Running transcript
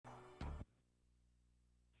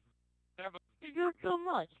You do too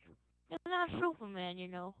much. You're not Superman, you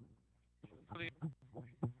know.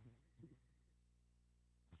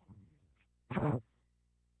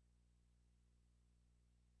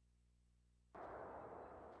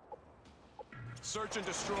 Search and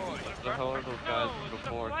destroy. The hell are those guys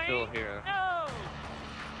before still here? No!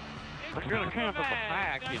 But you're gonna camp at the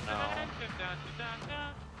back, you know.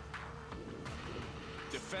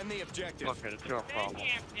 Defend the objective. Okay, it's your problem.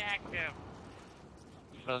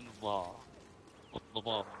 Defend the law. Blah,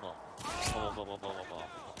 blah, blah. Blah, blah, blah, blah, blah, blah.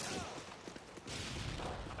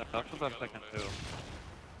 That's actually the best I can do.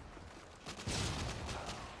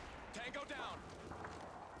 Tango down.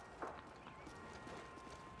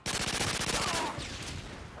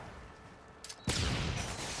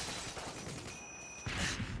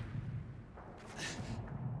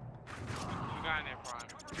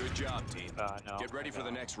 Good job, team. No. Get ready for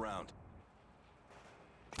the next round.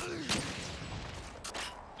 Everybody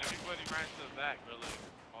ran to the back, really.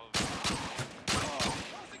 All of them.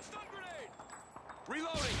 Tossing stun grenade.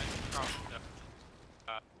 Reloading.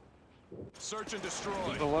 Search and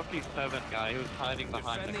destroy. The lucky 7 guy who was hiding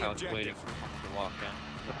behind Defend the the couch objective. waiting for someone to walk in.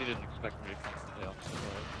 But he didn't expect me to come from the outside.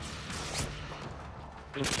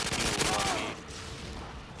 This is lucky.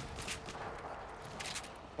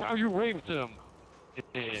 Oh, you raped him!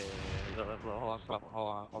 Yeah. Hold on, stop. Hold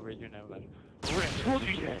on. I'll read your name then. Rick, look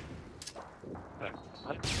again!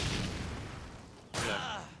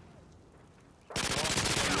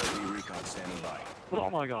 UAV recon standing by. Oh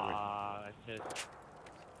my god. I said.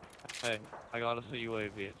 Hey, I got us a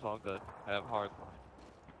UAV. It's all good. I have hardline.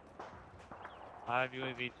 I have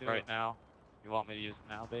UAV too right now. You want me to use it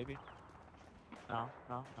now, baby? No.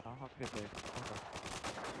 Okay, baby. Okay.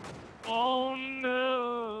 Oh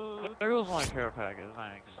no! There goes my care package.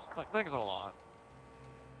 Thanks. Thanks a lot.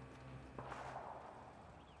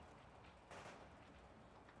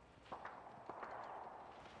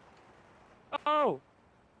 Oh!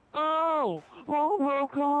 Combo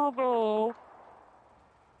combo!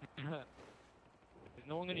 Is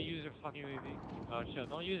no one gonna use their fucking UAV? Oh shit,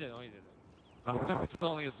 don't use it. If it's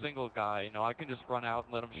only a single guy, you know, I can just run out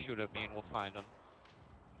and let him shoot at me and we'll find him.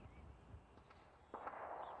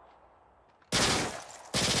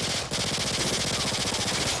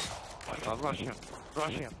 Oh my god, rush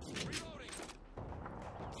him!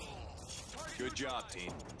 Good job,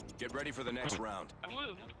 team. Get ready for the next round.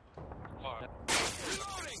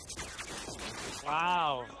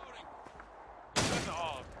 Wow! That's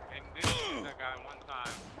all. And this that guy one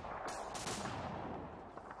time.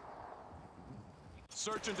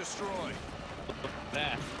 Search and destroy.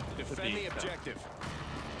 Best. Defend the objective.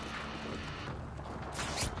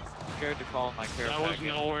 Scared to call my care That was package.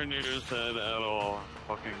 nowhere near his head at all.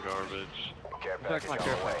 Fucking garbage. Care Check package my on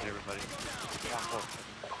care the way. package, everybody.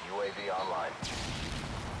 UAV online.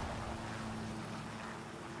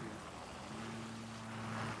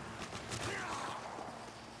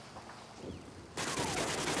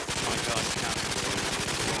 Oh my god,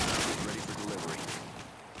 Ready for delivery.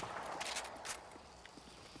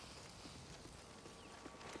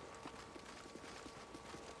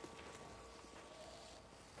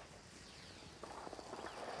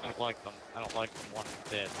 I don't like them. I don't like them one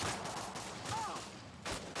bit.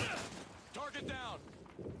 Target down.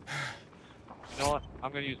 You know what?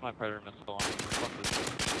 I'm gonna use my Predator missile on him. Fuck this shit.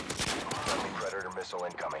 Friendly Predator missile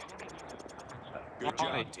incoming. Good job,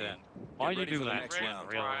 Alright, team. then. Why'd you ready do for the that? next round.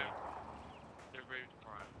 Really? They're ready to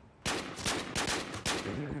prime.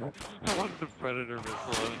 I wanted the Predator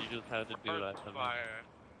missile and you just had to do that to me. Fire.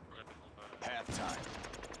 Half time.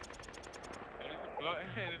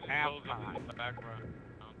 Half-time. In the background.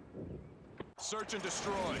 Search and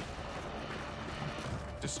destroy.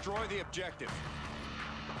 Destroy the objective.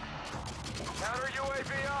 Counter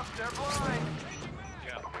UAV up. They're blind.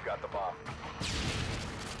 Yeah. We got the bomb.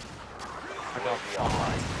 I got UAV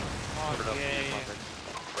online. okay.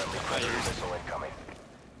 Friendly Predator missile incoming.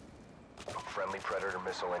 Friendly Predator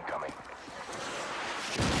missile incoming.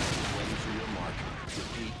 Waiting for your mark.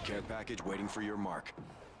 Repeat, care package waiting for your mark.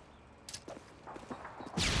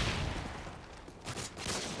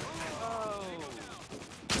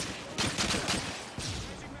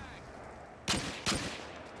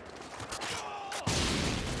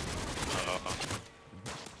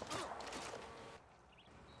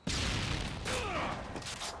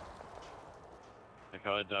 Like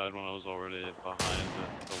how I died when I was already behind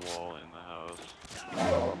the wall in the house.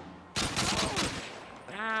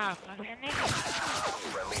 Ah, fucking nigga.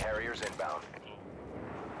 Friendly Harriers inbound.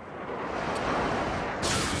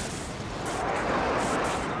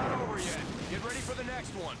 It's not over yet. Get ready for the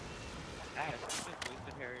next one. That is just the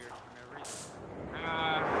Harriers for no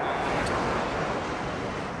reason.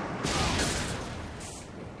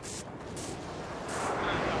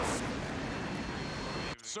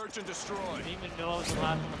 Search and destroy. I didn't even know I was the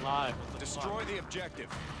last one alive. What the Destroy fuck? the objective.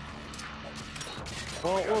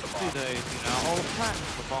 Well, oopsie days, you know. I'll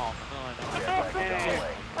practice the bomb. Care package on the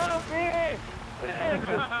way.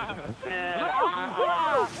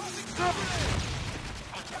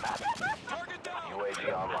 Target down. UAV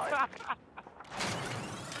online.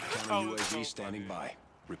 Counter UAV standing by.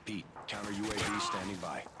 Repeat. Counter UAV standing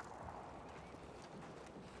by.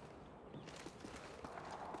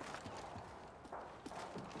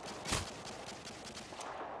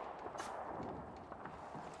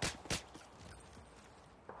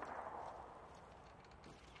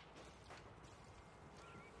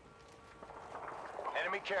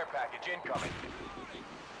 Enemy care package incoming.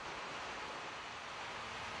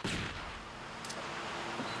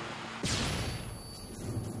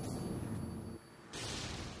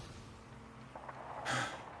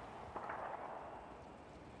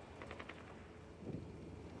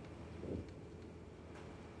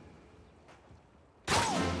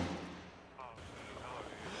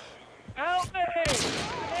 Help me!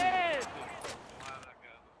 Please!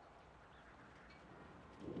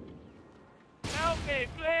 Help me,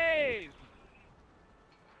 please!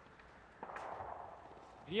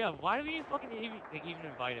 Yeah, why do we fucking even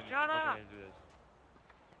invite him? Shut up! To do this?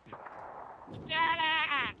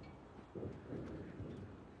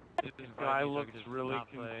 This guy looks really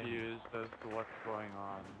confused as to what's going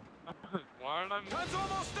on. Why aren't I Time's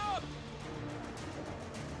almost up.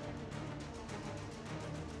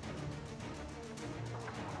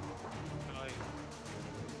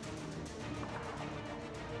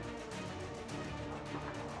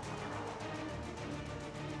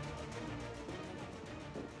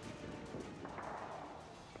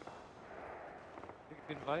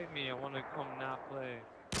 Invite me, I want to come now play.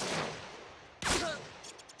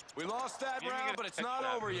 We lost that You can round, get but it's a not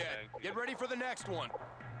shot over for yet. that. Get ready for the next one.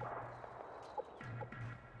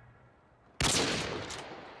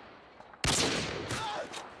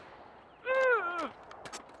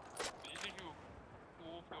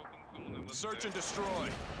 Search and destroy.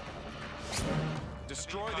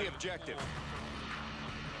 Destroy the objective.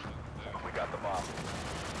 We got the bomb.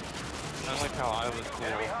 I like how I was cool.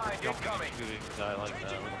 Enemy high, Jumping incoming. and shooting the guy like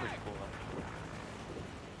that. It was pretty cool.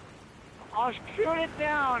 I'll shoot it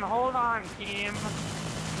down. Hold on, team.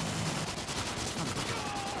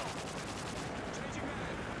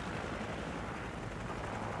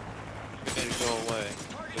 You made it go away.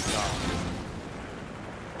 Good job.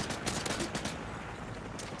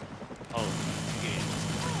 Oh, shit.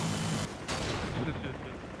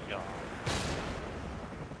 God.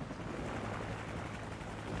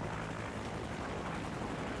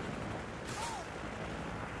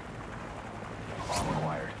 Bomb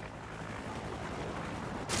acquired.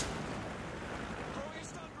 Throwing a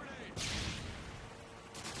stun grenade.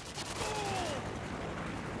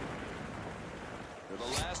 You're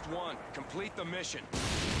the last one. Complete the mission.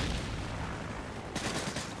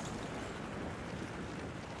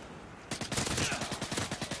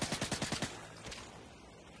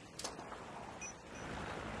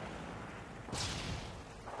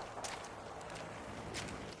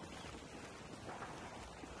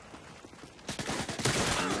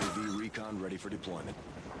 UAV recon ready for deployment.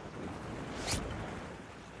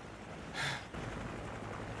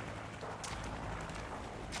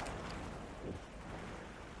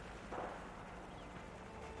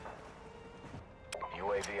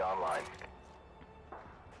 UAV online.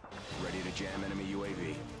 Ready to jam enemy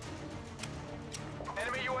UAV.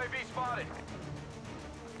 Enemy UAV spotted.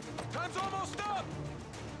 Time's almost up!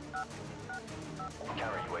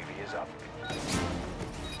 Counter UAV is up.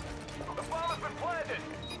 The bomb has been planted.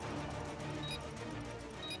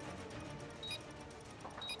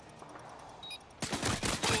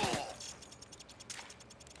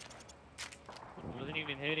 Wasn't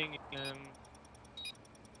even hitting him.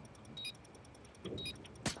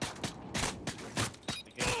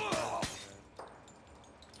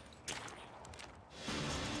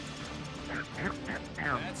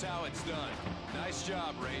 That's how it's done. Nice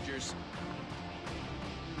job, Rangers.